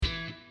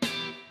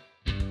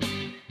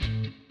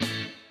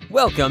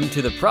Welcome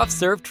to the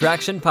ProfServe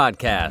Traction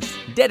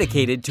Podcast,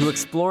 dedicated to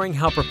exploring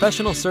how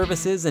professional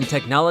services and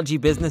technology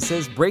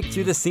businesses break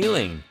through the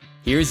ceiling.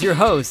 Here's your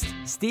host,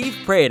 Steve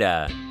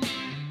Preda.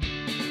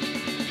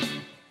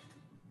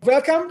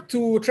 Welcome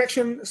to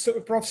Traction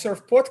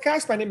ProfServe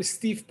Podcast. My name is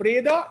Steve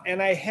Preda,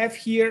 and I have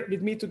here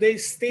with me today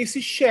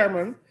Stacy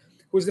Sherman,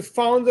 who is the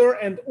founder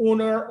and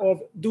owner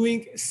of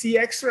Doing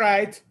CX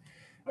Right,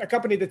 a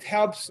company that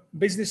helps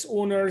business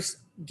owners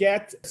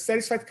get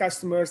satisfied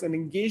customers and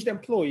engaged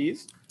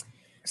employees.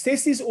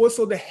 Stacy is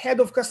also the head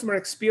of customer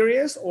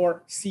experience,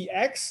 or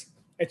CX,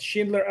 at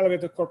Schindler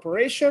Elevator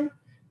Corporation,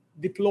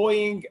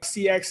 deploying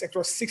CX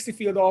across 60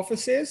 field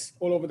offices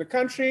all over the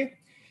country.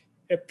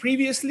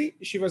 Previously,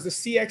 she was the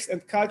CX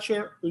and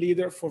culture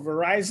leader for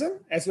Verizon,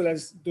 as well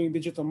as doing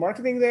digital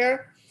marketing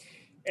there.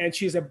 And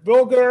she's a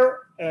blogger,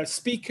 a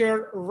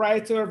speaker,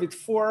 writer with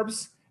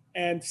Forbes,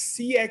 and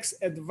CX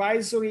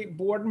advisory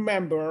board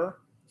member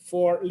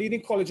for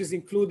leading colleges,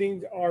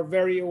 including our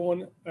very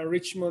own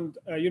Richmond,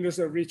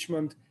 University of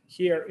Richmond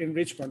here in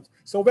Richmond.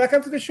 So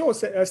welcome to the show,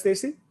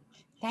 Stacy.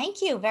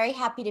 Thank you. Very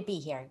happy to be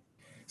here.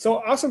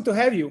 So awesome to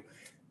have you.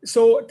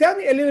 So tell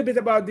me a little bit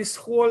about this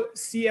whole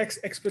CX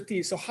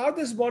expertise. So how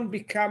does one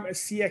become a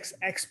CX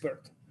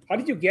expert? How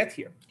did you get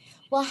here?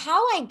 Well,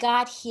 how I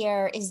got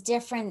here is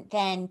different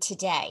than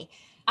today.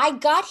 I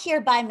got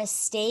here by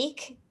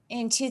mistake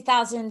in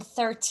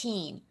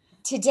 2013.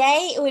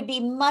 Today, it would be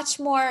much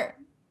more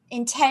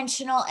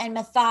intentional and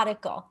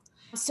methodical.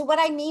 So what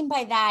I mean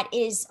by that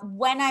is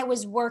when I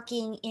was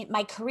working,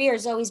 my career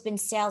has always been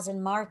sales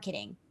and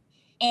marketing.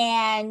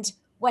 And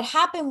what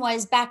happened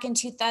was back in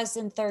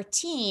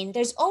 2013,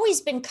 there's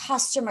always been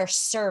customer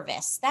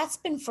service. That's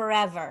been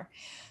forever,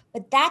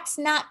 but that's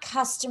not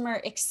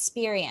customer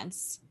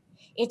experience.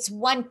 It's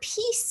one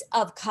piece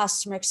of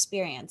customer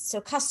experience. So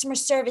customer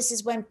service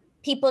is when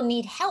people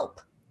need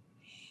help.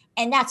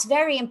 And that's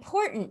very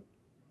important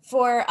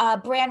for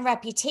brand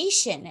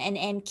reputation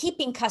and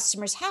keeping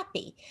customers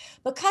happy.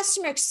 But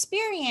customer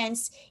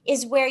experience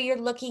is where you're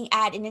looking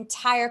at an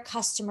entire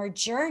customer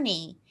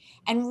journey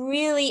and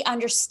really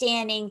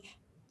understanding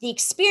the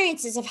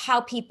experiences of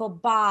how people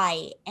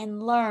buy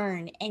and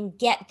learn and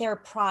get their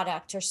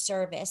product or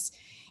service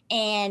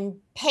and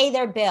pay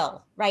their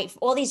bill, right?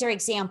 All these are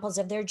examples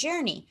of their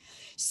journey.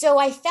 So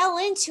I fell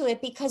into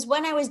it because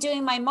when I was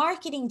doing my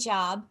marketing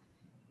job,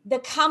 the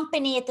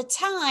company at the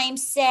time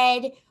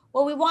said,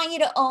 well, we want you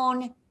to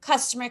own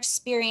customer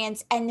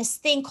experience and this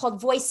thing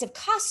called voice of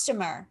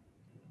customer.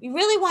 We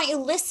really want you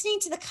listening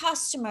to the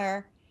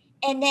customer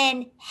and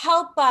then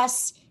help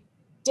us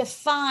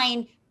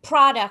define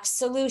products,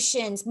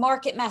 solutions,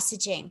 market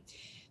messaging.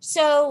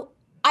 So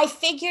I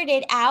figured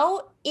it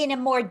out in a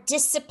more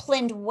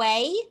disciplined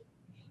way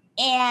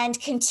and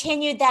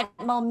continued that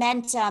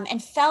momentum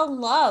and fell in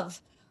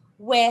love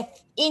with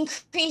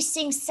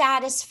increasing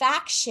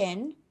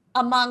satisfaction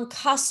among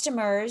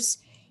customers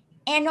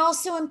and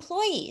also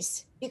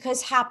employees,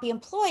 because happy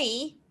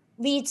employee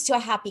leads to a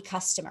happy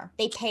customer.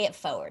 They pay it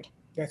forward.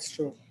 That's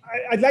true.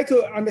 I'd like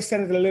to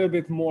understand it a little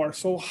bit more.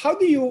 So how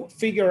do you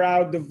figure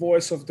out the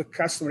voice of the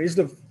customer? Is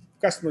the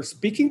customer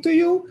speaking to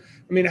you?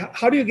 I mean,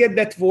 how do you get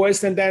that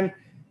voice? And then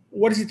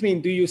what does it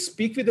mean? Do you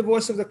speak with the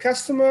voice of the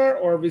customer,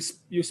 or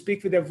you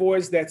speak with a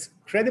voice that's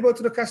credible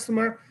to the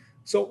customer?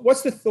 So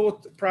what's the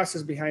thought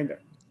process behind that?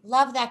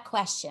 Love that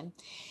question.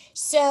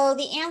 So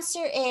the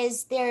answer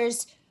is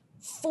there's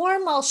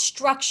formal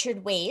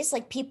structured ways,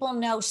 like people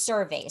know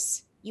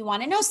surveys. You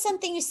want to know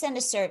something, you send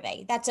a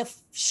survey. That's a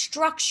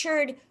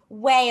structured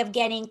way of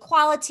getting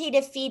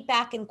qualitative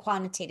feedback and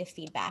quantitative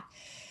feedback.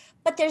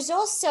 But there's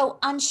also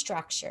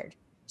unstructured.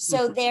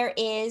 So there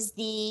is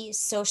the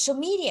social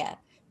media.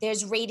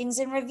 There's ratings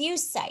and review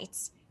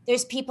sites.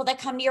 There's people that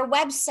come to your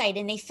website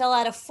and they fill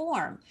out a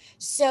form.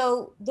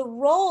 So the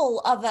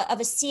role of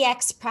a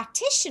CX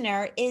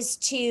practitioner is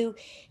to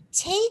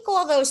take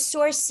all those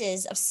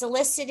sources of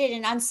solicited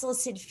and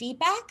unsolicited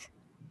feedback,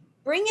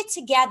 bring it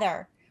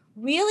together,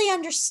 really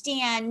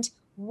understand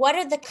what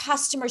are the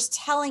customers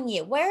telling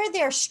you, where are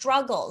their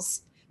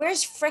struggles,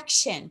 where's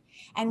friction,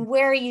 and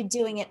where are you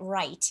doing it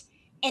right?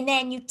 And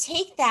then you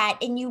take that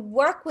and you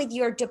work with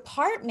your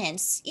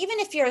departments. Even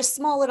if you're a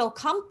small little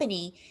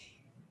company,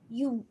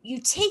 you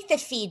take the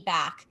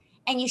feedback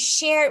and you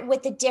share it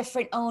with the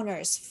different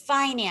owners.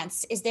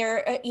 Finance, is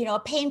there a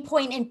pain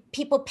point in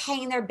people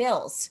paying their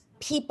bills?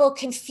 People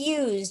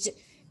confused,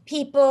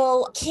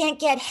 people can't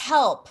get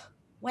help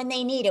when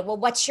they need it. Well,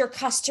 what's your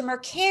customer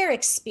care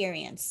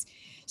experience?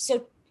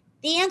 So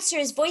the answer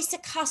is voice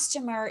of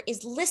customer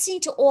is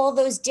listening to all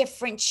those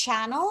different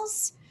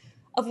channels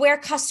of where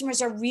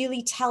customers are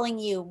really telling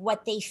you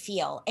what they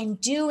feel and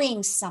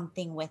doing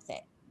something with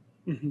it.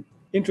 Mm-hmm.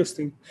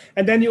 Interesting.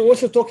 And then you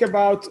also talk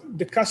about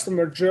the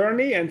customer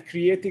journey and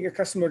creating a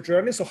customer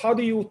journey. So how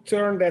do you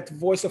turn that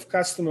voice of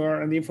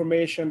customer and the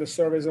information, the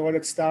service, all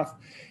that stuff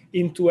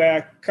into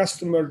a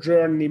customer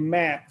journey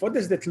map? What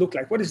does that look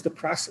like? What is the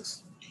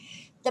process?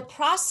 The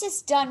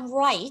process done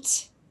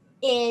right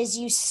is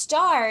you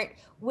start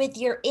with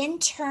your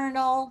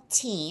internal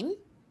team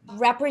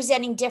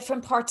representing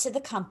different parts of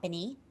the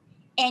company.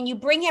 and you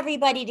bring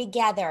everybody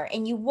together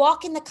and you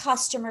walk in the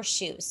customer's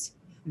shoes,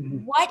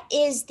 what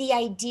is the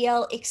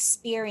ideal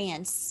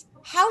experience?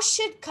 How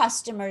should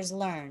customers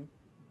learn?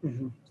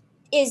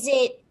 Is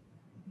it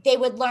they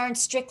would learn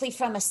strictly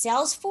from a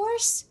sales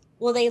force?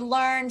 Will they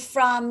learn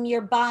from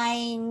your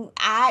buying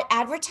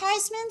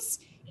advertisements?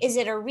 Is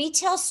it a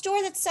retail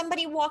store that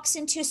somebody walks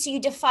into? So you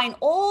define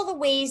all the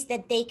ways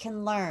that they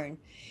can learn.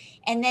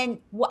 And then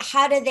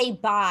how do they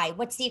buy?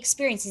 What's the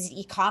experience? Is it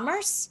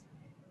e-commerce?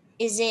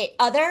 Is it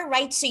other,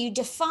 right? So you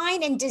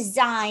define and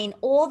design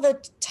all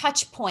the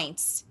touch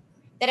points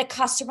that a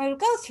customer would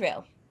go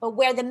through. But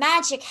where the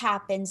magic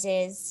happens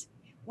is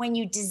when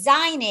you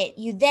design it,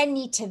 you then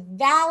need to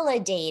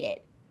validate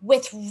it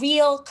with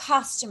real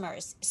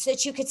customers so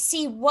that you could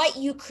see what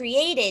you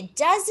created.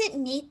 Does it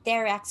meet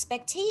their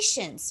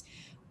expectations?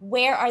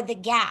 Where are the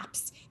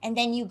gaps? And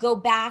then you go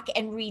back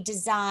and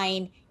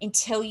redesign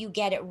until you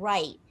get it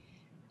right.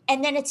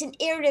 And then it's an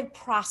iterative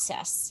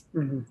process.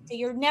 So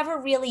you're never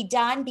really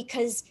done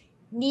because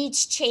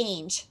needs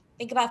change.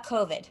 Think about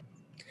COVID.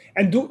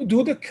 And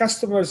do the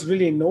customers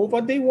really know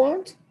what they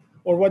want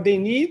or what they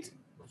need?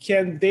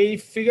 Can they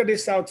figure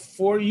this out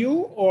for you,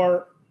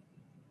 or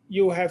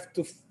you have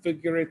to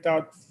figure it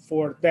out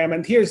for them?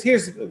 And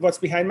here's what's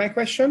behind my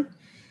question.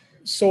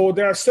 So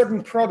there are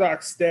certain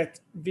products that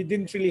we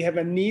didn't really have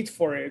a need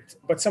for it,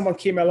 but someone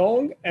came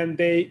along and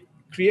they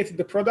created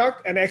the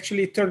product, and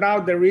actually it turned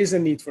out there is a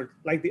need for it,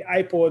 like the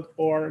iPod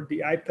or the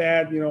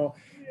iPad,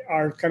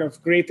 are kind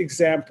of great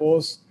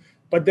examples.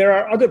 But there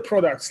are other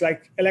products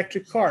like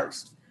electric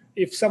cars.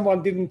 If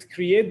someone didn't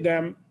create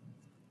them,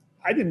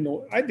 I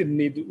didn't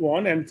need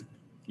one. And,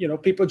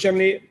 people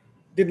generally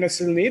didn't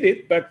necessarily need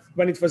it. But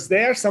when it was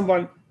there,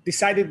 someone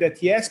decided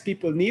that, yes,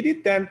 people need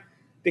it, then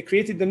they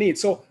created the need.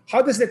 So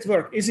how does that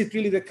work? Is it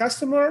really the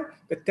customer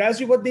that tells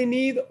you what they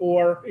need,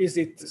 or is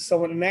it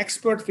someone, an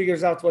expert,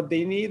 figures out what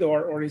they need,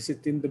 or is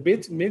it in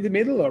the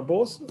middle, or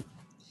both?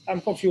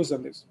 I'm confused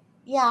on this.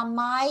 Yeah,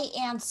 my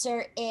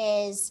answer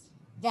is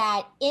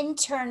that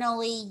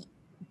internally,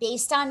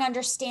 based on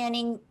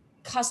understanding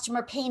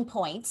customer pain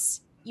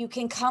points, you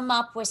can come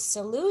up with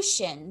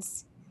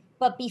solutions.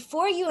 But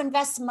before you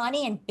invest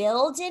money and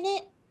build in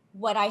it,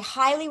 what I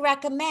highly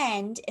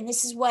recommend, and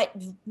this is what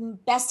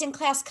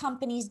best-in-class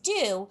companies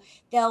do,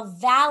 they'll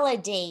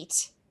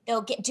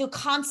do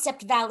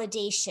concept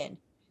validation.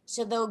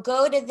 So they'll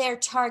go to their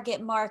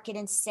target market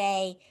and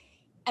say,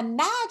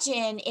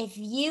 imagine if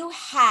you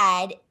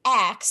had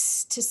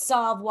X to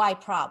solve Y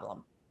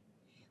problem.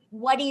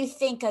 What do you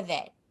think of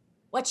it?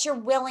 What's your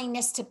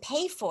willingness to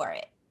pay for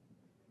it?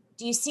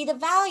 Do you see the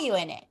value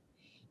in it?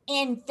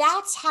 And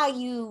that's how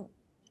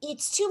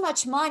it's too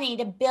much money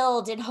to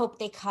build and hope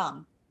they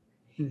come.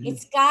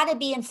 It's got to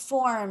be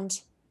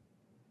informed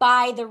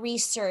by the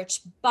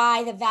research,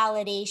 by the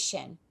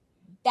validation.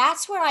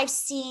 That's where I've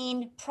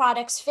seen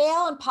products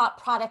fail and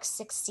products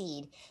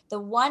succeed. The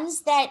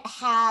ones that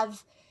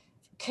have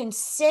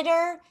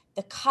consider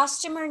the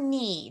customer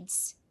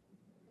needs.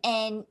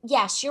 And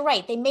yes, you're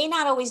right. They may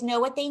not always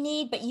know what they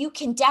need, but you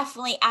can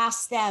definitely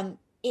ask them,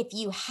 if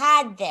you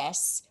had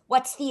this,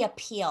 what's the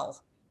appeal?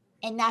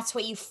 And that's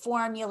what you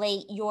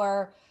formulate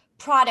your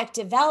product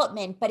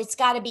development, but it's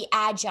got to be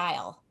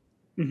agile.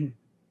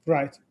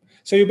 Right.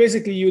 So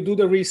you do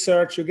the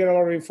research, you get a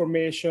lot of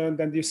information,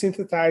 then you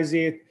synthesize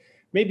it.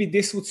 Maybe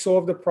this would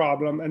solve the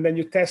problem, and then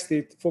you test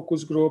it,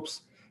 focus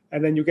groups,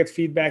 and then you get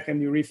feedback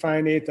and you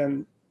refine it,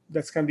 and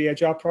that's kind of the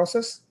agile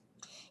process.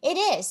 It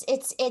is.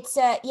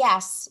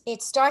 Yes.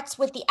 It starts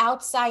with the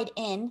outside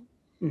in,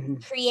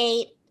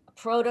 create a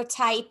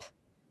prototype,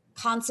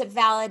 concept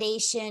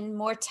validation,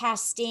 more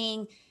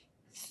testing,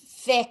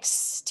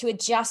 fix to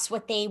adjust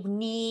what they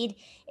need.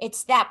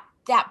 It's that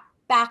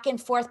back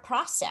and forth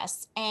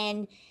process.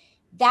 And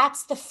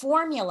that's the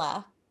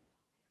formula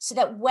so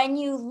that when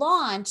you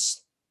launch,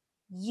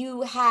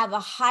 you have a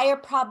higher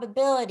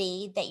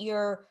probability that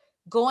you're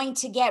going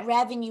to get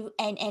revenue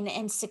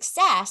and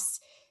success,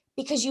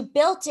 because you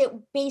built it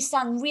based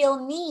on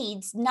real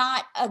needs,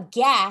 not a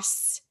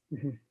guess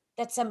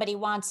that somebody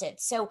wants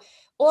it. So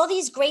all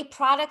these great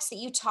products that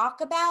you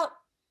talk about,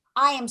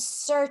 I am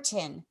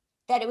certain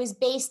that it was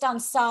based on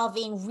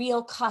solving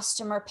real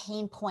customer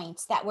pain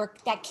points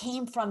that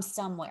came from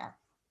somewhere.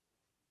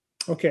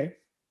 Okay.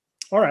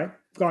 All right.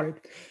 Got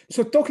it.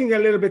 So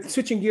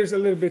switching gears a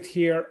little bit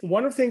here.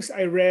 One of the things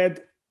I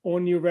read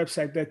on your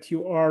website that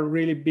you are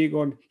really big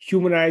on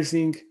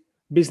humanizing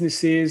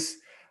businesses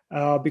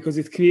because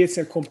it creates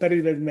a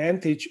competitive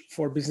advantage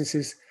for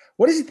businesses.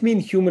 What does it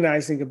mean,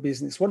 humanizing a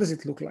business? What does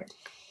it look like?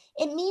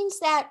 It means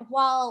that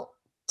while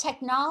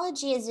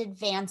technology is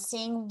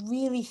advancing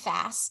really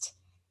fast,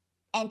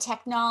 and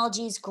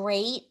technology is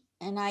great,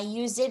 and I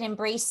use it,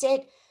 embrace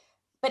it,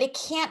 but it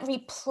can't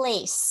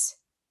replace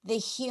the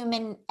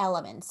human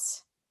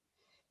elements.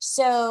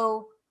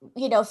 So,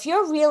 if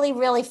you're really,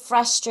 really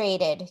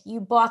frustrated, you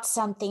bought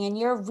something and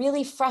you're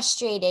really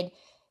frustrated,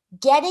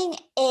 going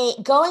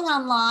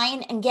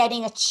online and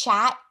getting a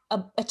chat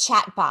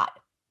bot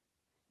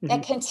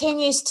that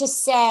continues to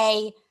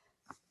say,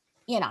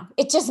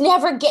 it just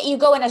never you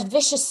go in a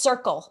vicious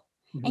circle.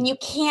 and you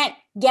can't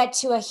get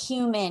to a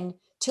human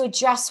to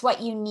address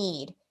what you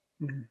need.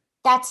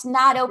 That's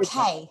not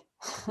okay.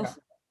 Yeah.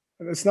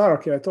 It's not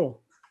okay at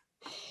all.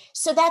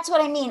 So that's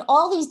what I mean.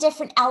 All these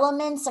different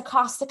elements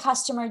across the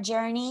customer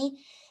journey,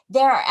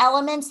 there are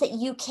elements that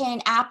you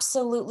can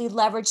absolutely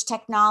leverage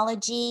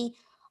technology.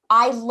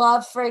 I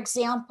love, for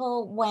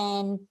example,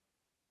 when,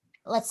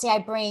 let's say I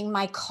bring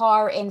my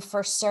car in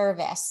for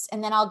service,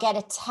 and then I'll get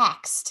a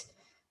text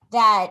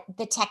that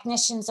the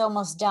technician's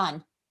almost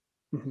done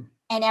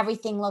and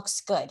everything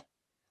looks good.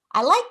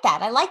 I like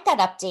that. I like that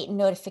update and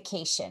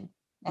notification.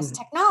 That's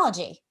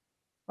technology,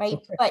 right?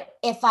 Okay. But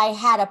if I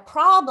had a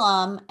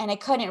problem and I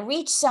couldn't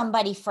reach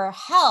somebody for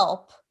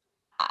help,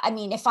 I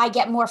mean, if I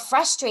get more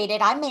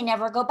frustrated, I may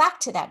never go back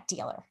to that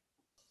dealer.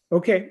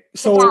 Okay.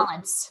 So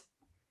balance.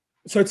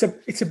 So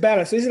it's a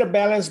balance. Is it a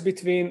balance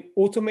between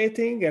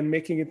automating and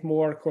making it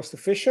more cost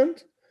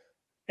efficient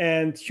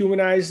and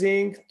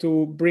humanizing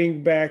to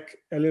bring back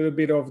a little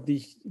bit of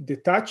the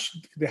touch,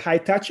 the high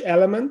touch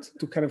element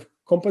to kind of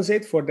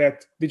compensate for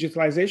that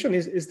digitalization?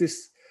 Is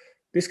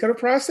this kind of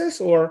process,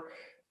 or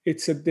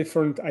it's a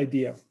different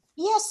idea?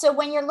 Yeah. So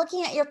when you're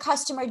looking at your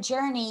customer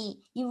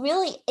journey, you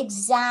really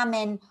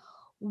examine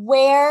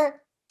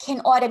where can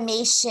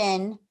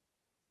automation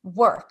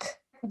work?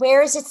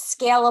 Where is it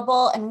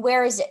scalable, and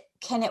where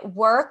can it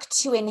work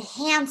to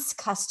enhance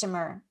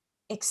customer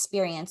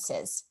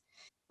experiences?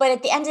 But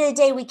at the end of the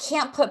day, we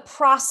can't put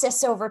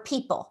process over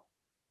people.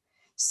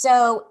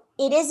 So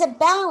it is a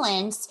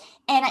balance.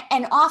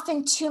 And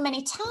often too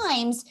many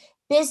times,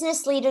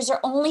 business leaders are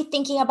only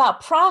thinking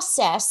about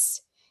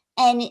process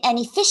and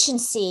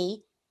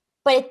efficiency.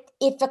 But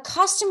if a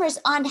customer is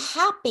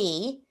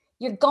unhappy,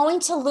 you're going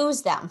to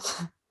lose them.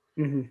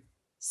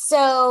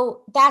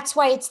 So that's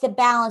why it's the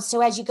balance.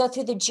 So as you go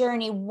through the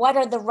journey, what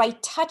are the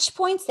right touch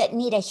points that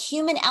need a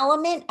human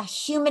element, a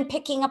human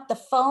picking up the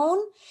phone,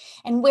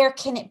 and where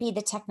can it be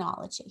the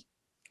technology?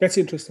 That's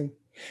interesting.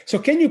 So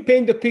can you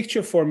paint the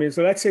picture for me?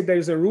 So let's say there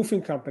is a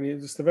roofing company,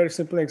 just a very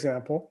simple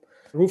example.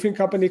 Roofing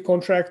company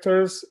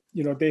contractors,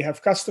 they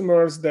have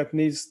customers that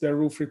needs their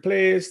roof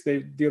replaced.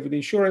 They deal with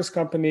insurance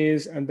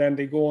companies, and then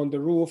they go on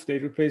the roof, they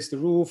replace the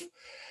roof.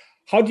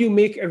 How do you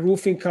make a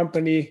roofing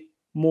company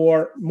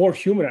more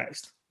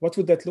humanized? What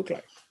would that look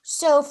like?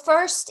 So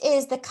first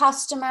is the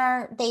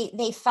customer. They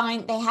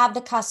have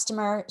the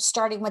customer,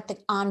 starting with the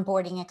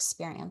onboarding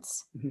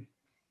experience,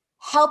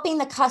 helping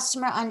the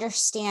customer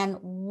understand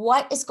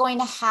what is going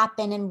to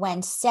happen and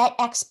when, set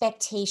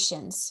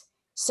expectations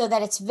so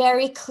that it's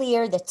very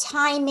clear, the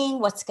timing,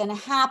 what's going to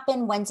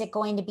happen, when's it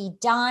going to be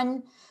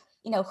done,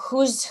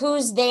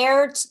 who's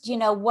there,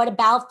 what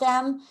about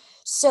them.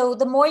 So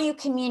the more you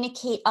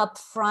communicate up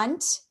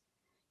front,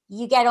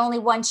 you get only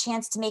one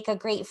chance to make a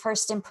great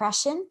first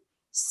impression.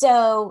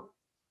 So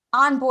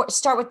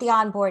start with the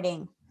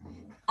onboarding.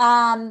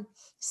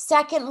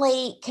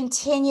 Secondly,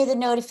 continue the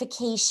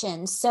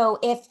notification. So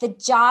if the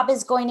job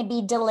is going to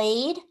be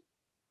delayed,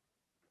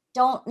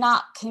 don't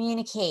not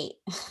communicate.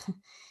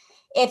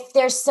 If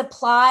there's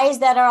supplies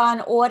that are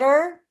on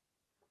order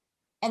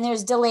and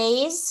there's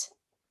delays,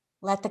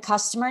 let the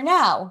customer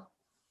know.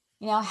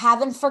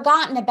 Haven't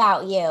forgotten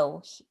about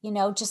you,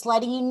 just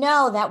letting you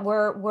know that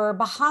we're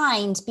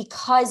behind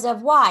because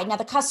of why. Now,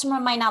 the customer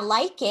might not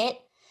like it,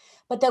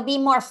 but they'll be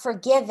more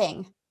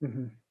forgiving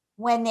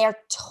when they're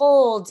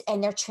told,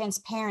 and their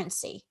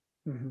transparency.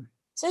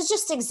 So it's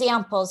just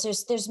examples.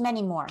 There's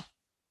many more.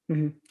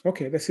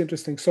 Okay, that's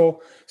interesting.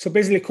 So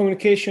basically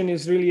communication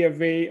is really a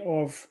way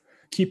of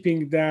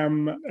keeping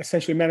them,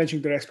 essentially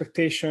managing their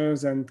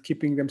expectations and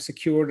keeping them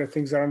secure that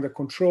things are under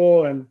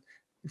control and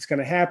it's going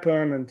to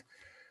happen,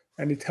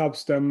 and it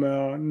helps them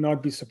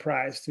not be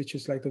surprised, which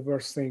is like the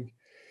worst thing.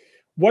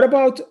 What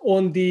about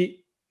on the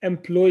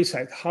employee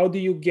side? How do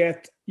you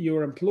get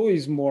your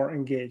employees more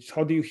engaged?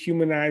 How do you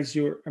humanize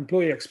your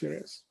employee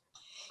experience?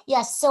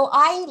 Yes. So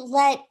I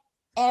let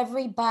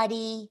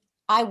everybody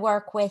I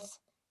work with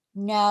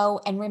know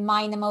and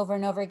remind them over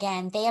and over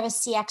again, they have a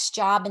CX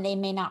job and they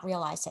may not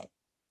realize it.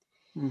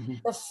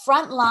 The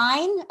front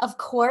line, of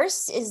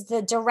course, is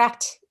the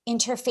direct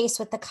interface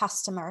with the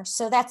customer.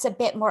 So that's a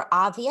bit more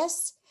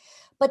obvious.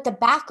 But the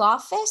back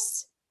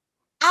office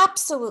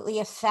absolutely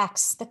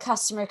affects the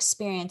customer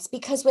experience,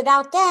 because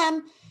without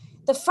them,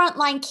 the front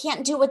line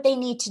can't do what they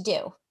need to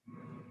do.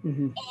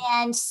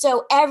 And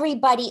so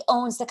everybody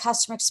owns the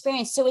customer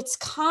experience. So it's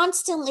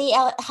constantly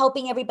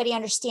helping everybody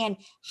understand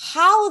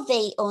how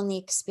they own the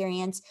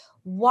experience,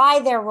 why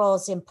their role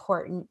is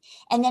important,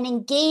 and then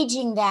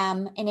engaging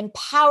them and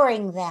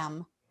empowering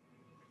them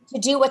to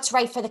do what's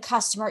right for the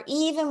customer,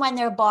 even when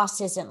their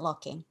boss isn't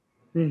looking.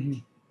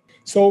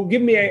 So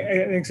give me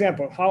an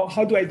example.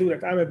 How do I do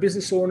that? I'm a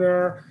business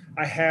owner.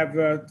 I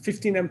have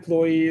 15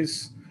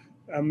 employees.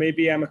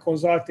 Maybe I'm a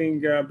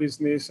consulting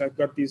business. I've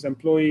got these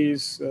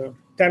employees.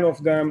 10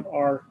 of them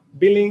are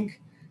billing.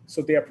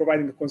 So they are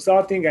providing the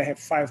consulting. I have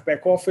 5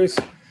 back office.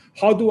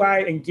 How do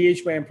I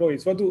engage my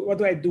employees? What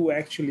do I do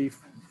actually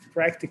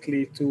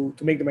practically to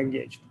make them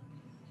engaged?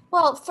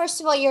 Well, first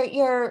of all,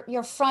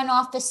 your front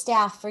office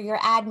staff or your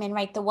admin,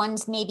 right? The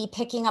ones maybe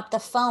picking up the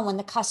phone when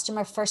the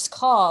customer first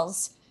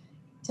calls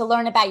to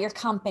learn about your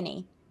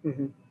company.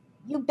 Mm-hmm.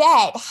 You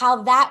bet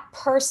how that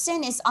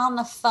person is on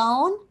the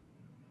phone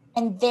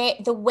and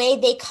the way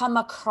they come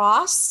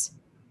across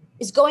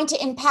is going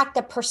to impact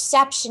the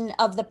perception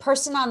of the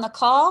person on the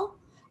call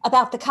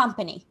about the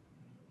company.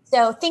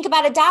 So think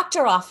about a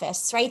doctor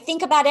office, right?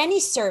 Think about any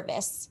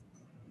service,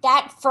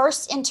 that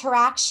first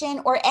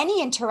interaction or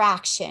any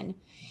interaction.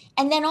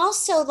 And then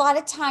also a lot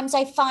of times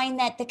I find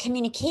that the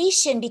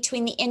communication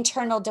between the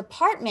internal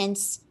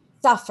departments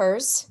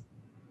suffers.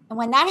 And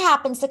when that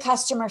happens, the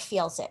customer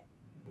feels it.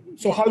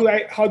 So how do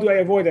I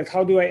avoid that?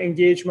 How do I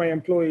engage my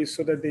employees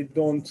so that they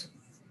don't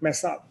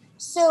mess up?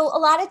 So a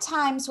lot of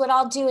times what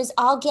I'll do is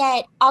I'll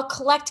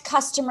collect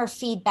customer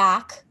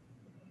feedback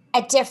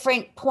at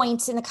different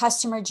points in the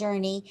customer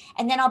journey.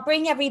 And then I'll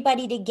bring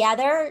everybody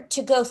together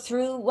to go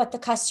through what the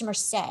customer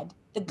said,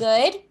 the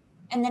good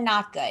and the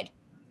not good.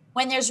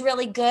 When there's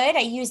really good,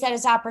 I use that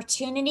as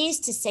opportunities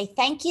to say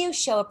thank you,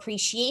 show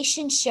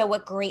appreciation, show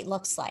what great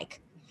looks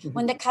like. Mm-hmm.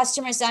 When the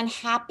customer's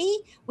unhappy,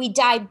 we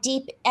dive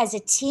deep as a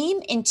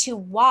team into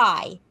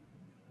why,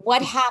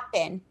 what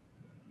happened,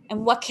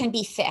 and what can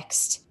be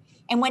fixed.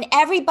 And when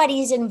everybody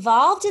is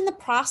involved in the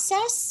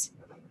process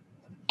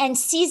and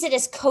sees it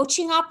as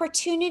coaching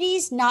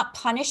opportunities, not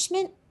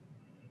punishment,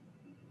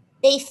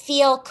 they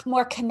feel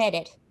more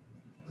committed.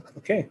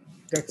 Okay,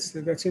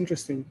 that's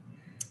interesting.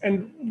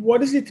 And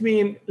what does it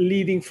mean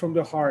leading from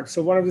the heart?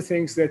 So one of the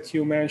things that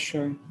you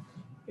mentioned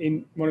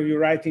in one of your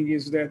writing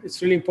is that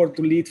it's really important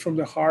to lead from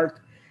the heart.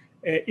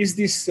 Is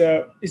this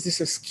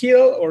a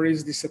skill or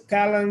is this a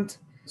talent?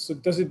 So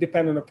does it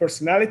depend on the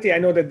personality? I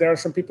know that there are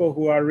some people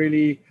who are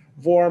really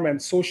warm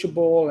and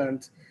sociable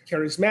and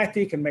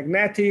charismatic and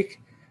magnetic.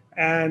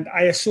 And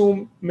I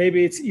assume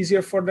maybe it's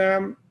easier for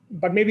them,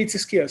 but maybe it's a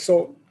skill.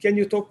 So can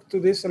you talk to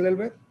this a little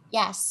bit?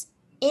 Yes,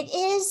 it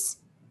is,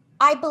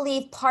 I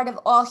believe, part of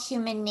all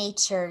human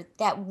nature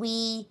that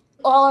we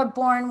all are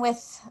born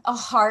with a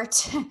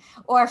heart,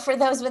 or for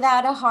those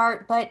without a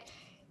heart, but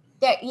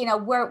that, you know,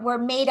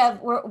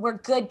 we're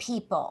good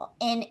people.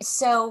 And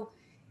so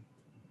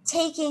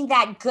taking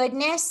that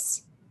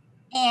goodness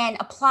and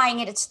applying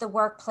it to the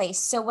workplace.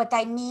 So what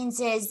that means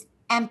is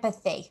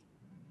empathy.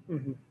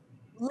 Mm-hmm.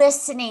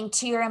 Listening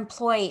to your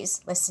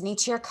employees, listening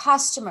to your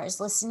customers,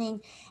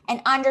 listening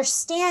and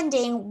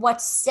understanding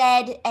what's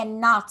said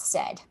and not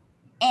said,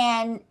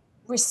 and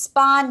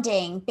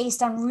responding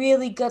based on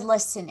really good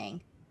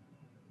listening.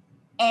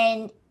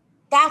 And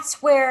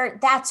that's where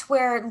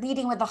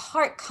leading with the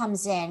heart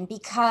comes in,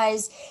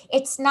 because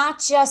it's not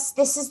just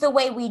this is the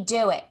way we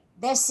do it.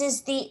 This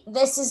is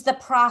the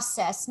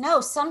process. No,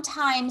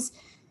 sometimes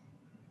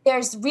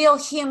there's real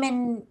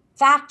human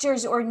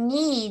factors or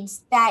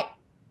needs that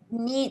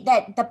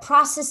the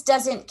process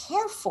doesn't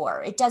care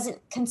for, it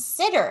doesn't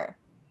consider.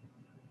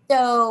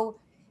 So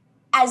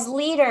as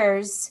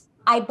leaders,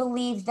 I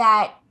believe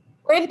that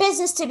we're in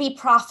business to be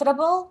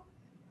profitable,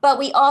 but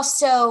we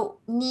also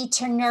need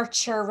to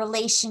nurture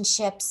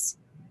relationships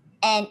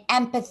and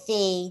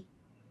empathy.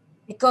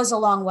 It goes a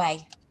long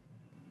way.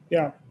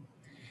 Yeah.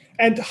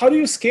 And how do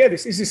you scale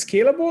this? Is it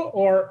scalable,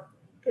 or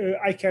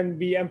I can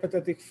be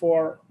empathetic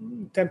for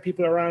 10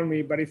 people around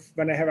me, but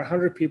when I have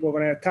 100 people,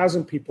 when I have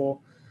 1,000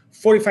 people,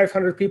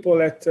 4,500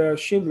 people at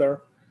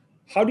Schindler,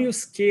 how do you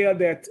scale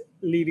that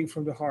leading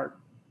from the heart?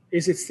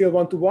 Is it still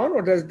one-to-one, or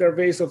are there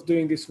ways of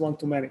doing this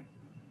one-to-many?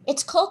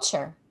 It's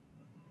culture.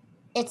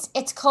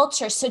 It's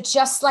culture. So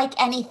just like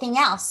anything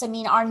else, I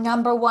mean, our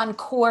number one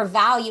core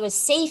value is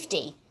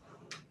safety.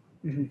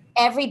 Mm-hmm.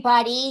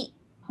 Everybody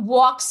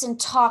walks and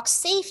talks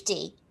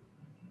safety.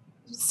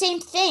 Same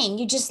thing.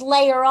 You just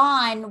layer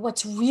on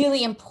what's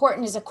really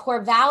important as a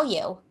core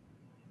value.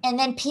 And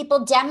then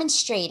people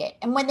demonstrate it.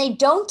 And when they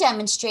don't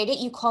demonstrate it,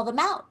 you call them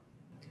out.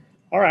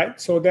 All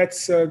right. So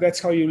that's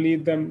how you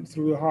lead them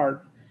through the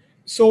heart.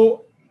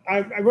 So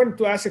I wanted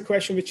to ask a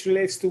question which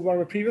relates to one of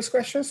the previous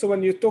questions. So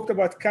when you talked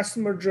about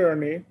customer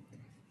journey,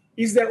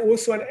 is there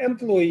also an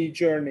employee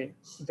journey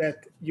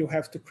that you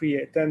have to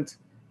create? And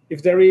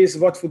if there is,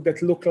 what would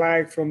that look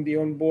like from the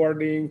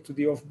onboarding to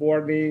the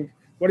offboarding?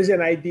 What is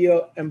an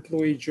ideal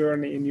employee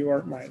journey in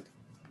your mind?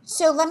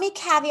 So let me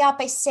caveat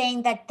by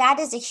saying that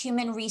is a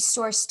human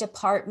resource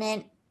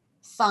department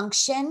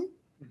function.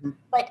 Mm-hmm.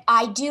 But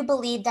I do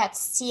believe that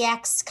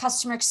CX,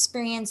 customer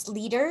experience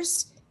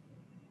leaders,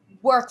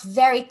 work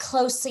very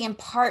closely and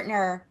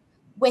partner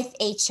with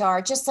HR,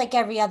 just like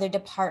every other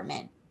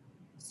department.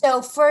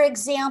 So for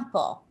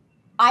example,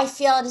 I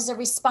feel it is a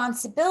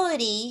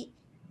responsibility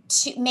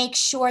to make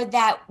sure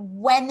that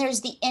when there's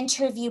the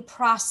interview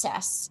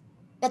process,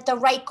 that the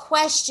right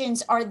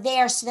questions are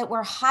there so that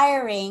we're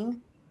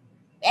hiring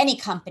any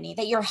company,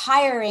 that you're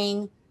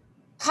hiring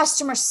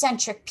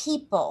customer-centric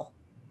people.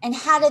 And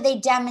how do they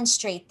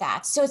demonstrate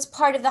that? So it's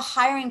part of the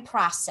hiring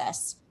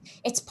process.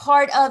 It's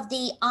part of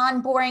the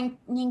onboarding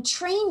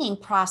training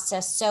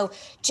process. So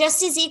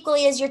just as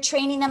equally as you're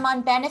training them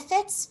on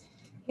benefits,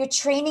 you're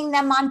training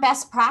them on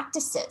best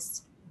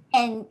practices.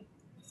 And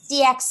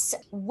CX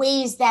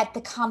ways that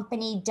the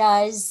company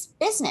does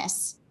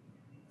business.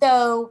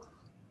 So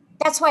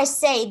that's why I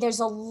say there's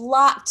a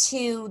lot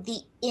to the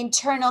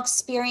internal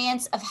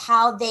experience of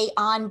how they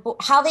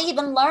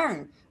even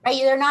learn, right?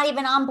 They're not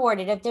even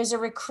onboarded. If there's a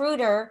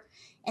recruiter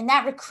and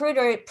that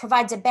recruiter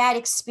provides a bad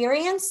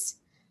experience,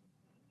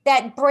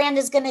 that brand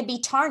is going to be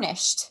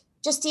tarnished,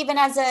 just even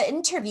as an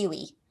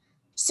interviewee.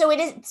 So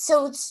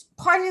it's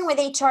partnering with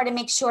HR to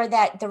make sure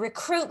that the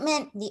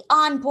recruitment, the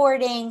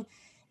onboarding,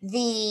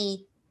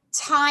 the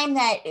time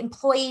that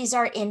employees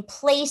are in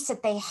place,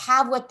 that they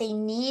have what they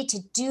need to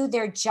do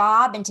their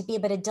job and to be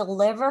able to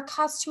deliver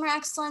customer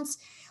excellence,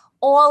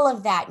 all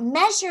of that,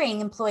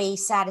 measuring employee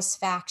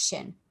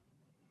satisfaction.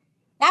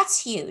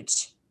 That's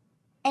huge.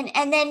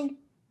 And then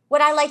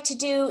what I like to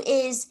do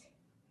is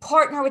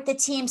partner with the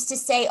teams to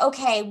say,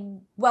 okay,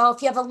 well,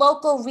 if you have a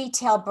local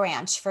retail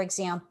branch, for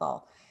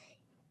example,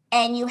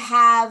 and you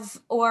have,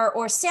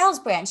 or sales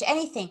branch,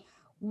 anything,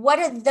 what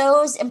are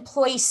those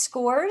employee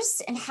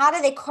scores and how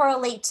do they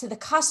correlate to the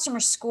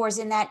customer scores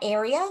in that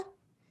area?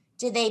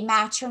 Do they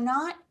match or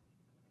not?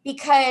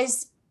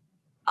 Because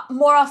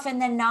more often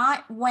than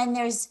not, when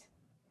there's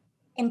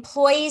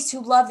employees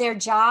who love their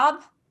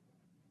job,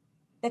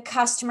 the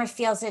customer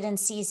feels it and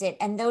sees it.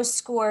 And those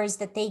scores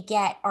that they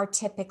get are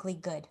typically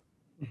good.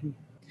 Mm-hmm.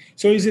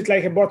 So is it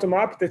like a bottom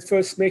up that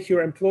first make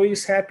your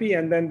employees happy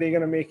and then they're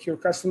going to make your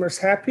customers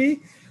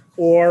happy?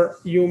 Or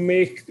you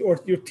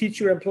teach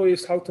your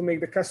employees how to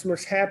make the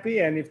customers happy,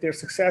 and if they're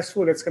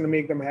successful, that's going to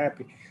make them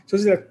happy. So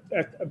is it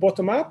a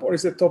bottom up or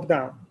is it top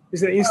down?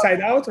 Is it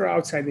inside out or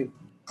outside in?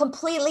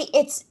 Completely.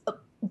 It's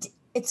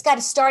got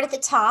to start at the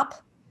top.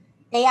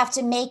 They have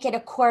to make it a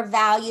core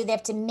value. They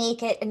have to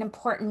make it an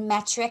important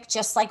metric,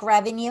 just like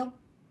revenue.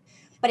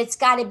 But it's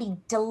got to be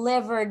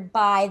delivered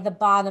by the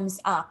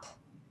bottoms up.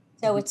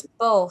 So it's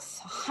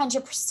both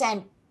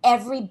 100%.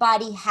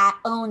 Everybody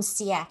owns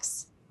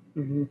CX.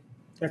 Mm-hmm.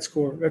 That's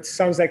cool. That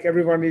sounds like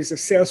everyone is a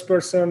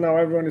salesperson. Now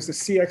everyone is a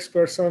CX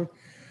person,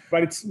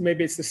 but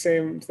maybe it's the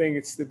same thing.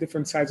 It's the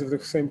different sides of the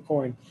same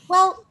coin.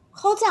 Well,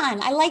 hold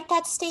on. I like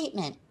that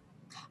statement.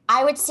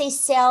 I would say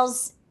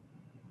sales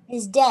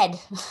is dead.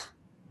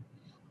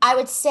 I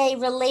would say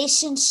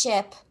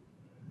relationship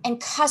and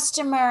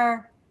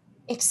customer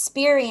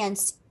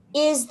experience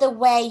is the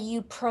way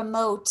you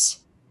promote,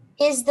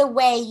 is the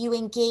way you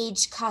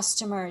engage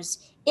customers,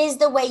 is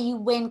the way you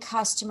win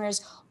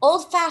customers.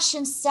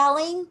 Old-fashioned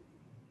selling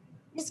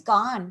is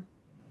gone.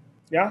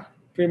 Yeah,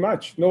 pretty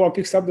much. No one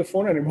picks up the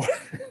phone anymore.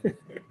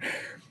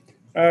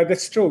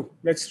 That's true.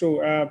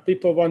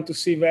 People want to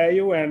see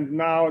value, and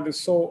now it's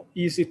so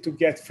easy to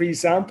get free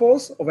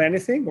samples of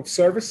anything, of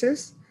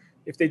services.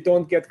 If they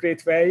don't get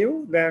great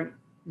value, then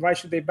why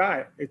should they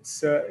buy? It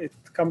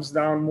comes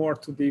down more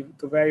to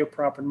value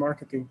prop and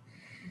marketing.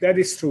 That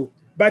is true.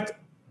 But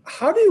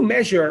how do you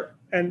measure?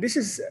 And this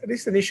is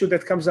an issue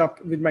that comes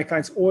up with my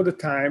clients all the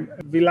time.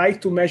 We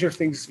like to measure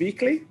things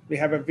weekly. We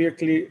have a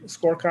weekly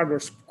scorecard or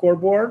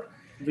scoreboard,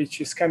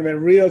 which is kind of a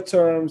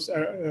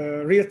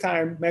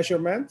real-time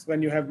measurement.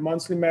 When you have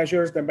monthly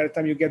measures, then by the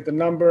time you get the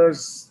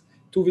numbers,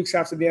 2 weeks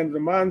after the end of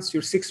the month,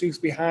 you're 6 weeks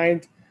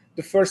behind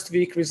the first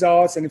week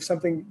results. And if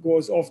something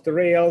goes off the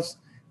rails,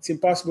 it's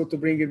impossible to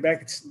bring it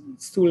back.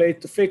 It's too late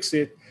to fix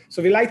it.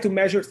 So we like to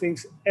measure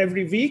things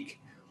every week.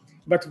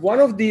 But one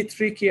of the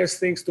trickiest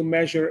things to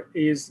measure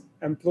is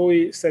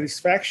employee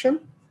satisfaction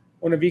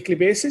on a weekly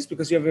basis,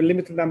 because you have a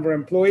limited number of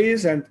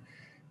employees, and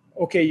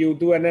okay, you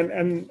do an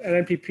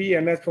NPP,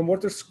 a Net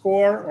Promoter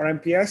Score, or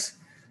NPS,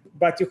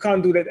 but you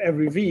can't do that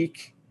every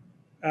week.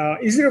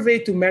 Is there a way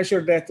to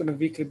measure that on a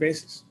weekly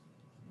basis?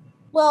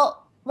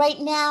 Well, right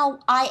now,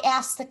 I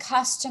ask the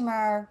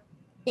customer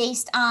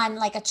based on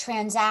like a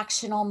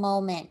transactional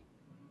moment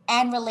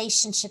and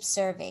relationship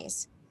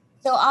surveys.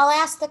 So I'll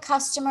ask the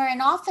customer,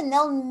 and often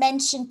they'll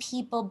mention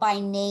people by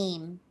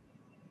name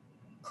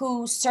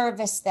who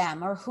service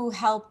them or who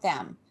help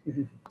them.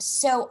 Mm-hmm.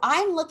 So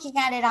I'm looking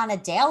at it on a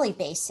daily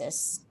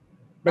basis.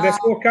 But that's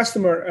more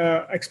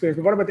customer experience.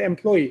 But what about the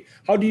employee?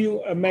 How do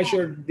you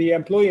measure the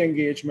employee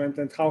engagement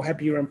and how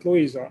happy your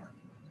employees are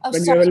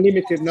when you have a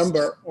limited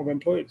number of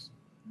employees?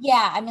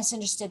 Yeah, I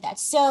misunderstood that.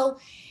 So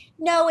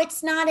no,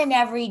 it's not an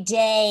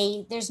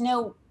everyday. There's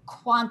no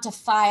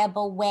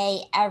quantifiable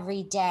way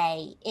every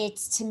day.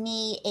 It's, to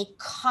me, a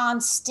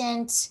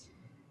constant.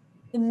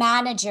 The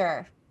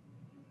manager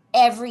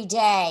every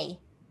day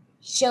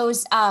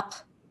shows up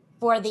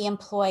for the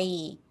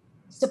employee,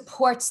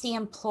 supports the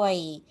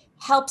employee,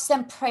 helps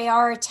them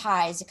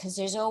prioritize because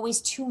there's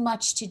always too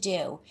much to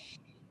do.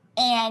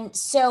 And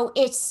so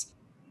it's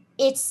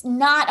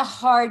not a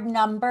hard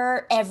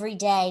number every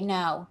day,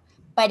 no,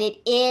 but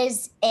it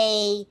is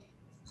a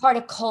part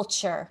of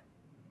culture.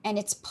 And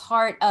it's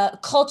part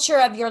of culture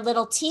of your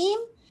little team,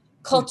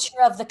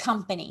 culture of the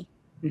company.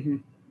 Mm-hmm.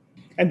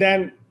 And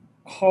then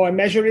how I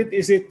measure it,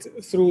 is it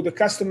through the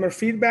customer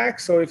feedback?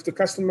 So if the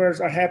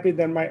customers are happy,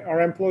 then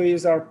our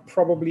employees are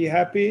probably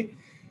happy.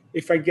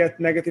 If I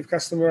get negative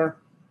customer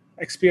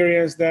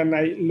experience, then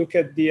I look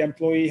at the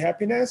employee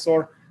happiness.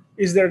 Or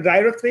is there a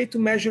direct way to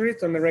measure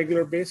it on a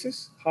regular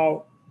basis,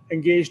 how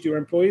engaged your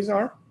employees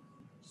are?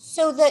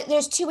 So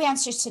there's two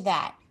answers to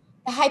that.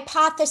 The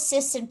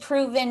hypothesis and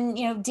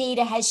proven,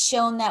 data has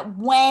shown that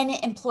when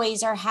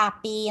employees are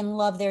happy and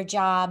love their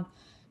job,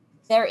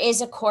 there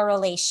is a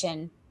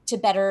correlation to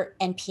better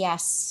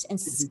NPS and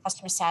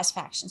customer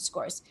satisfaction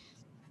scores.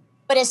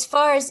 But as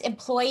far as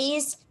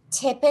employees,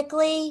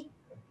 typically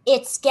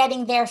it's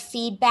getting their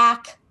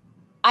feedback.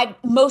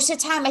 Most of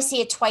the time I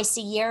see it twice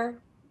a year.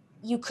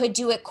 You could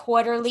do it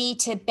quarterly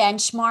to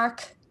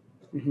benchmark.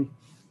 Mm-hmm.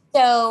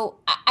 So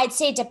I'd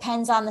say it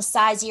depends on the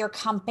size of your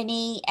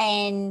company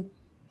and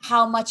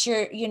how much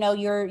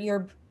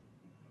you're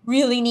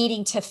really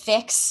needing to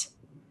fix.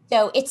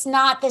 So it's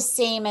not the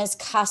same as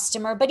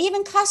customer, but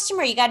even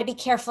customer, you got to be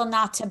careful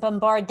not to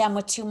bombard them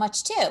with too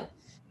much too.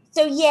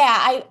 So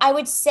yeah, I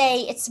would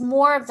say it's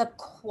more of the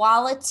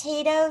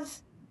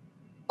qualitative,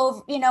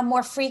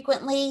 more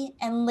frequently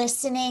and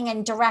listening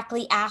and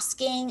directly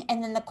asking,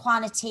 and then the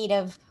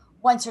quantitative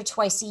once or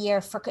twice a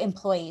year for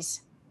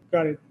employees.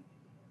 Got it.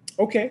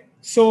 Okay.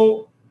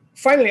 So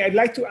finally, I'd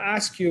like to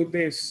ask you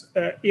this.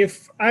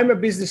 If I'm a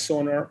business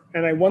owner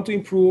and I want to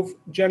improve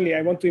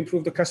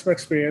the customer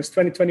experience,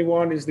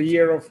 2021 is the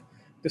year of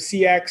the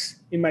CX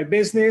in my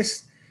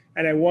business,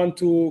 and I want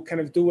to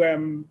kind of do a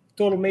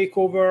total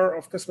makeover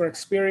of customer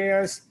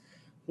experience,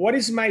 what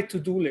is my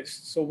to-do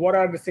list? So what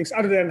are the things,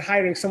 other than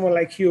hiring someone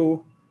like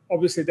you?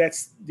 Obviously,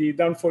 that's the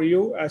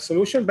done-for-you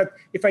solution. But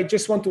if I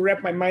just want to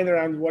wrap my mind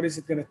around what is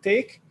it going to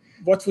take,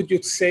 what would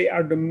you say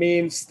are the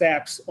main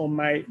steps on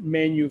my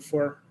menu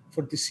for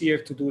this year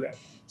to do that?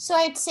 So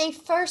I'd say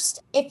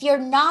first, if you're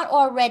not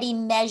already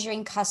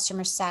measuring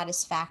customer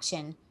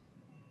satisfaction,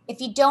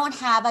 if you don't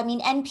have,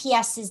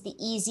 NPS is the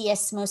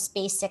easiest, most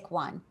basic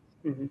one.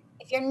 Mm-hmm.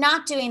 If you're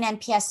not doing an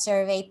NPS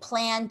survey,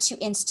 plan to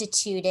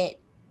institute it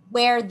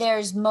where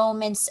there's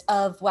moments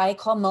of what I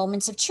call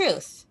moments of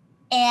truth,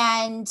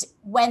 and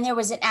when there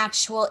was an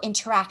actual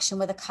interaction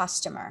with a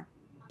customer.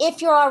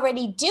 If you're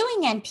already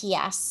doing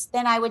NPS,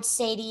 then I would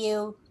say to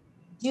you,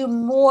 do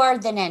more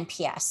than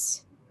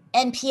NPS.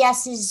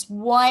 NPS is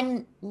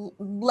one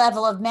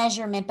level of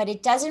measurement, but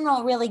it doesn't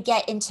really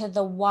get into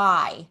the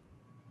why.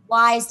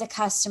 Why is the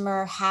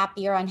customer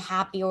happy or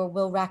unhappy or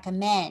will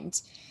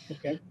recommend?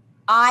 Okay.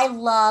 I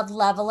love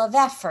level of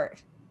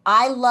effort.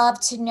 I love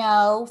to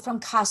know from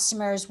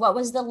customers, what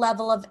was the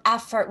level of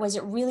effort? Was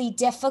it really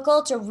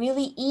difficult or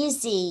really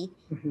easy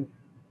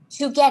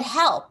to get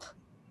help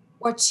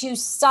or to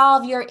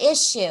solve your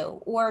issue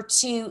or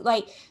to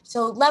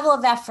so level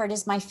of effort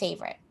is my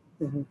favorite.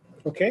 Mm-hmm.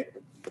 Okay.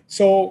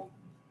 So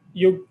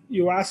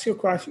you ask your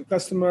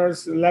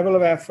customers level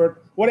of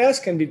effort. What else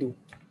can we do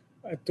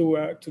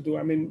to do?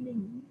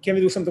 Can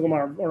we do something on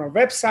our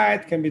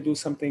website? Can we do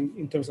something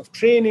in terms of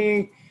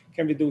training?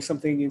 Can we do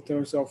something in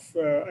terms of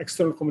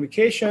external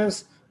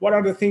communications? What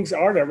other things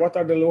are there? What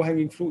are the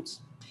low-hanging fruits?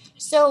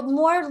 So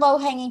more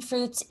low-hanging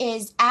fruits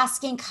is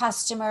asking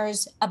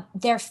customers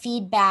their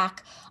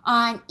feedback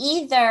on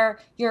either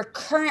your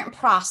current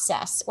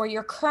process or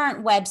your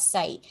current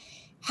website.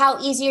 How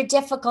easy or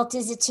difficult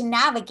is it to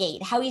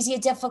navigate? How easy or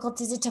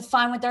difficult is it to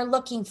find what they're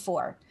looking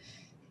for?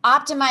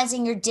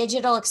 Optimizing your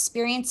digital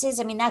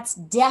experiences, that's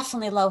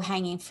definitely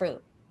low-hanging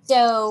fruit.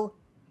 So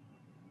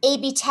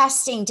A/B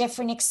testing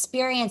different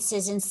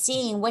experiences and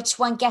seeing which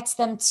one gets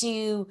them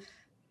to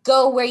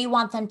go where you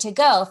want them to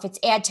go. If it's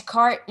add to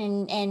cart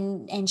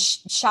and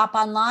shop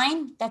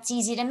online, that's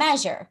easy to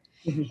measure.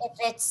 Mm-hmm. If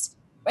it's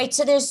right,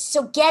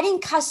 so getting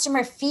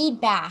customer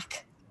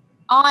feedback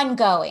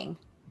ongoing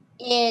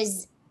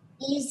is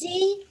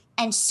easy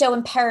and so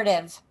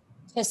imperative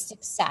to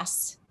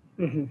success.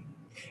 Mm-hmm.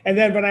 And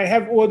then when I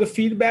have all the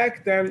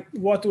feedback, then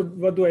what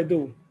do I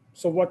do?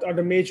 So what are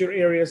the major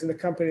areas in the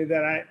company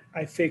that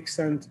I fix,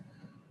 and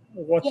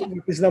what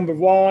is number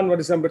one? What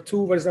is number two?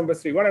 What is number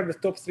three? What are the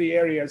top three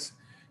areas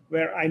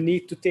where I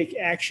need to take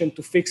action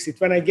to fix it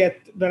when I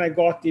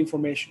got the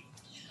information?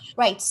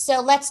 Right.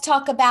 So let's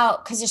talk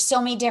about, because there's so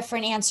many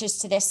different answers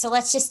to this. So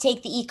let's just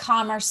take the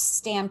e-commerce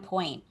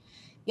standpoint.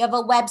 You have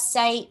a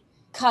website,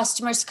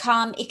 customers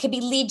come, it could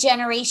be lead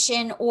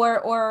generation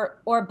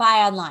or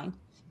buy online.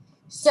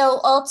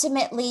 So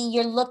ultimately,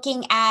 you're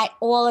looking at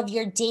all of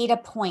your data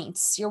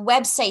points, your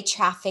website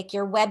traffic,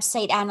 your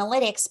website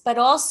analytics, but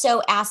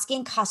also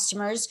asking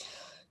customers.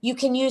 You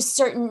can use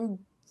certain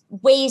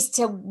ways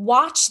to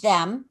watch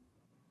them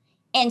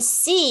and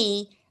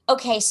see,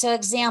 okay, so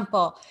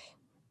example,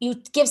 you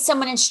give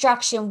someone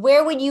instruction,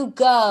 where would you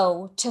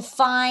go to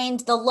find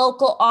the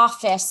local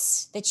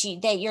office that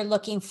you're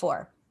looking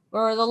for,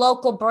 or the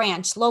local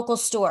branch, local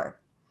store?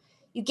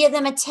 You give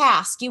them a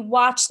task, you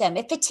watch them.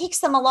 If it takes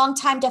them a long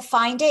time to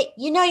find it,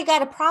 you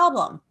got a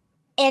problem.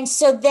 And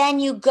so then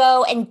you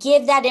go and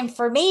give that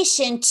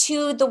information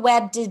to the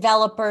web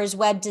developers,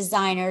 web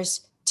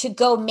designers to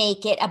go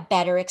make it a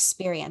better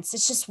experience.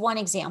 It's just one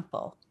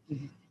example,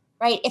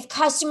 right? If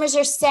customers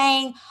are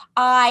saying,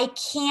 I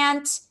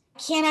can't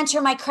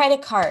enter my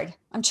credit card,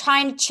 I'm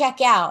trying to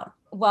check out.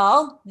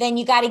 Well, then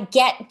you got to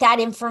get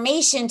that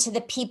information to the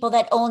people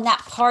that own that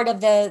part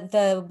of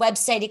the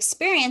website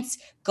experience.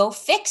 Go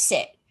fix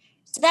it.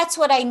 So that's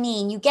what I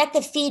mean. You get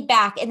the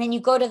feedback and then you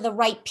go to the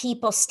right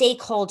people,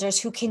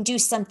 stakeholders who can do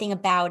something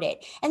about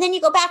it. And then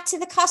you go back to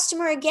the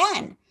customer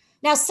again.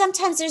 Now,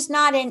 sometimes there's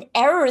not an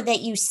error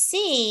that you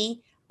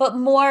see, but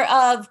more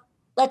of,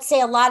 let's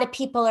say a lot of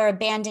people are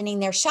abandoning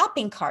their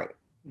shopping cart.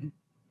 Mm-hmm.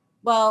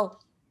 Well,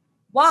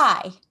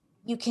 why?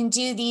 You can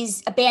do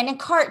these abandoned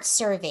cart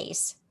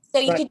surveys. So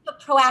you can do it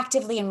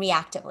proactively and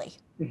reactively.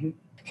 Mm-hmm.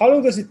 How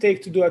long does it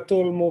take to do a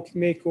total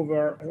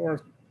makeover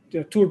or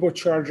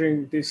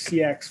turbocharging this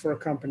CX for a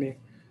company?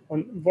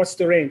 On what's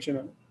the range?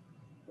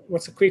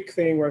 What's a quick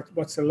thing or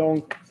what's a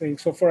long thing?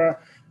 So for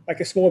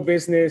a small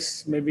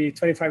business, maybe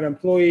 25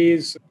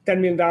 employees,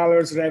 $10 million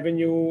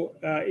revenue.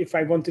 If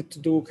I wanted to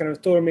do kind of a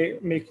total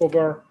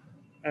makeover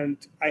and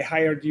I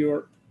hired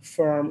your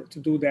firm to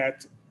do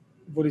that,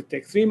 would it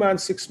take 3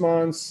 months, 6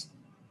 months,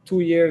 2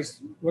 years?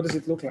 What does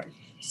it look like?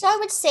 So I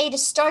would say to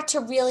start to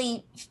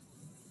really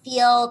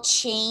feel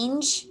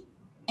change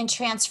and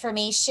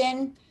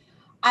transformation,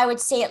 I would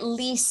say at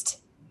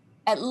least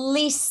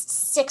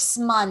 6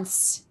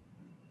 months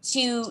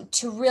to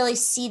really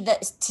see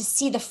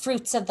the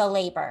fruits of the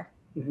labor.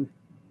 Mm-hmm.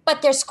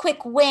 But there's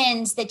quick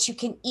wins that you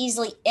can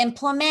easily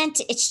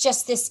implement. It's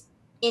just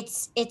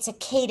it's a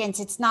cadence.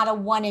 It's not a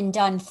one and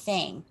done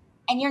thing.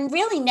 And you're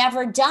really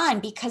never done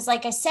because,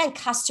 like I said,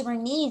 customer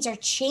needs are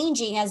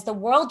changing as the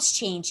world's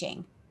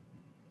changing.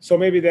 So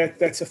maybe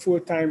that's a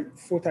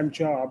full-time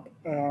job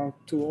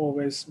to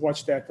always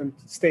watch that and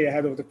stay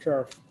ahead of the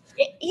curve.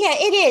 Yeah,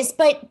 it is.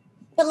 But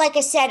like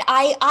I said,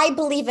 I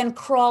believe in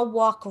crawl,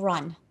 walk,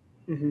 run.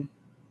 Mm-hmm.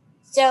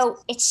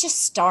 So it's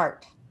just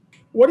start.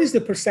 What is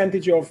the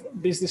percentage of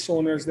business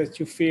owners that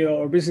you feel,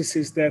 or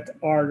businesses that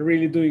are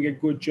really doing a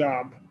good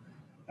job,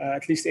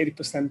 at least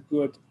 80%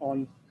 good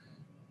on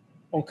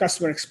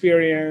customer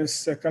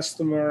experience,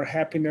 customer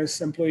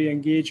happiness, employee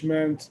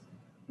engagement?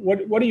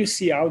 What do you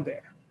see out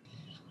there?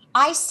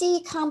 I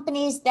see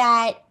companies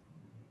that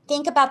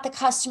think about the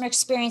customer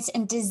experience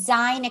and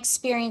design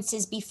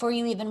experiences before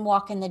you even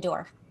walk in the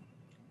door.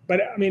 But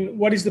I mean,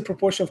 what is the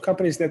proportion of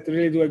companies that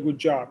really do a good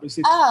job? Is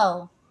it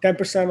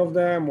 10% of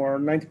them or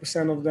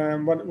 90% of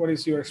them? What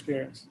is your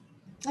experience?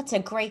 That's a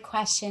great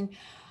question.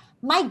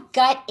 My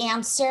gut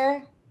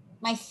answer,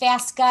 my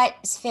fast gut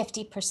is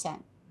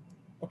 50%.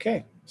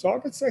 Okay. So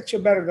that's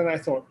actually better than I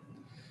thought.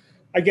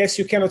 I guess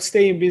you cannot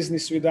stay in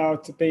business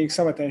without paying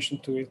some attention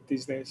to it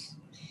these days.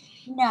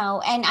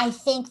 No, and I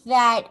think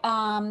that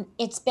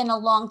it's been a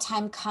long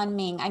time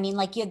coming. I mean,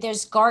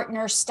 there's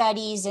Gartner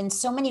studies and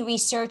so many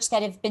research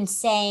that have been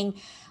saying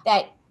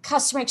that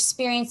customer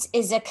experience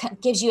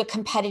gives you a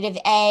competitive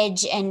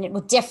edge and it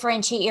will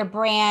differentiate your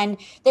brand.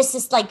 This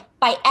is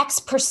by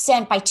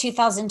X% by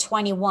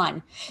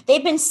 2021.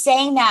 They've been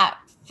saying that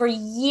for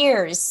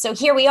years. So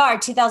here we are,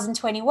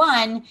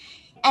 2021.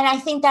 And I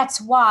think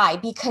that's why,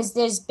 because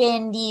there's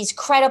been these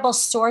credible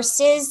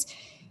sources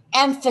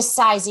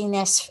emphasizing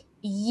this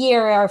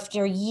year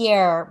after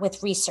year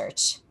with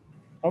research.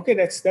 Okay,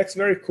 that's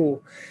very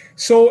cool.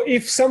 So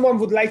if someone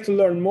would like to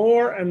learn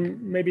more and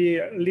maybe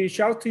reach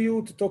out to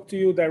you to talk to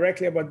you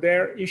directly about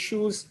their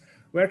issues,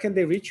 where can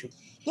they reach you?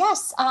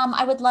 Yes,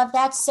 I would love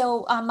that.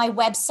 So my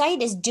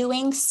website is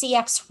Doing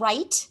CX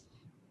Right,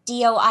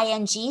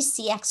 DOING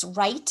CX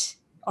Right,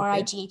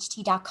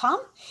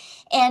 RIGHT.com.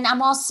 And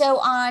I'm also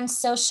on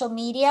social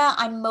media.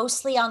 I'm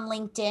mostly on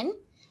LinkedIn,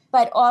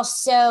 but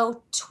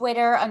also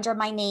Twitter under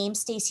my name,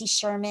 Stacy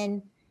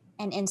Sherman,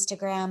 and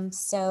Instagram.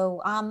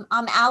 So I'm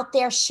out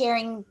there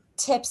sharing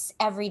tips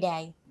every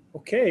day.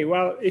 Okay.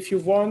 Well, if you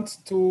want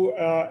to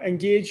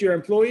engage your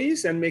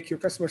employees and make your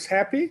customers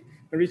happy,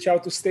 reach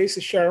out to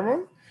Stacy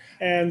Sherman.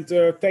 And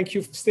thank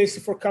you,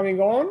 Stacy, for coming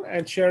on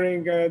and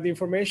sharing the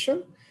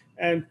information.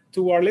 And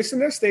to our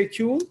listeners, stay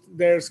tuned.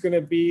 There's going to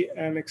be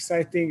an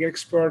exciting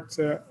expert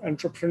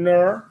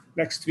entrepreneur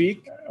next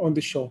week on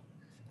the show.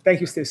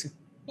 Thank you, Stacy.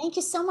 Thank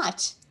you so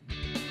much.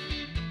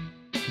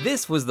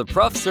 This was the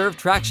ProfServe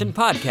Traction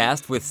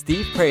Podcast with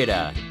Steve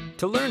Preda.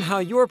 To learn how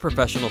your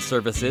professional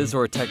services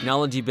or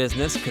technology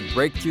business could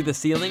break through the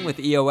ceiling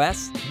with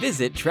EOS,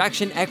 visit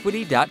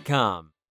TractionEquity.com.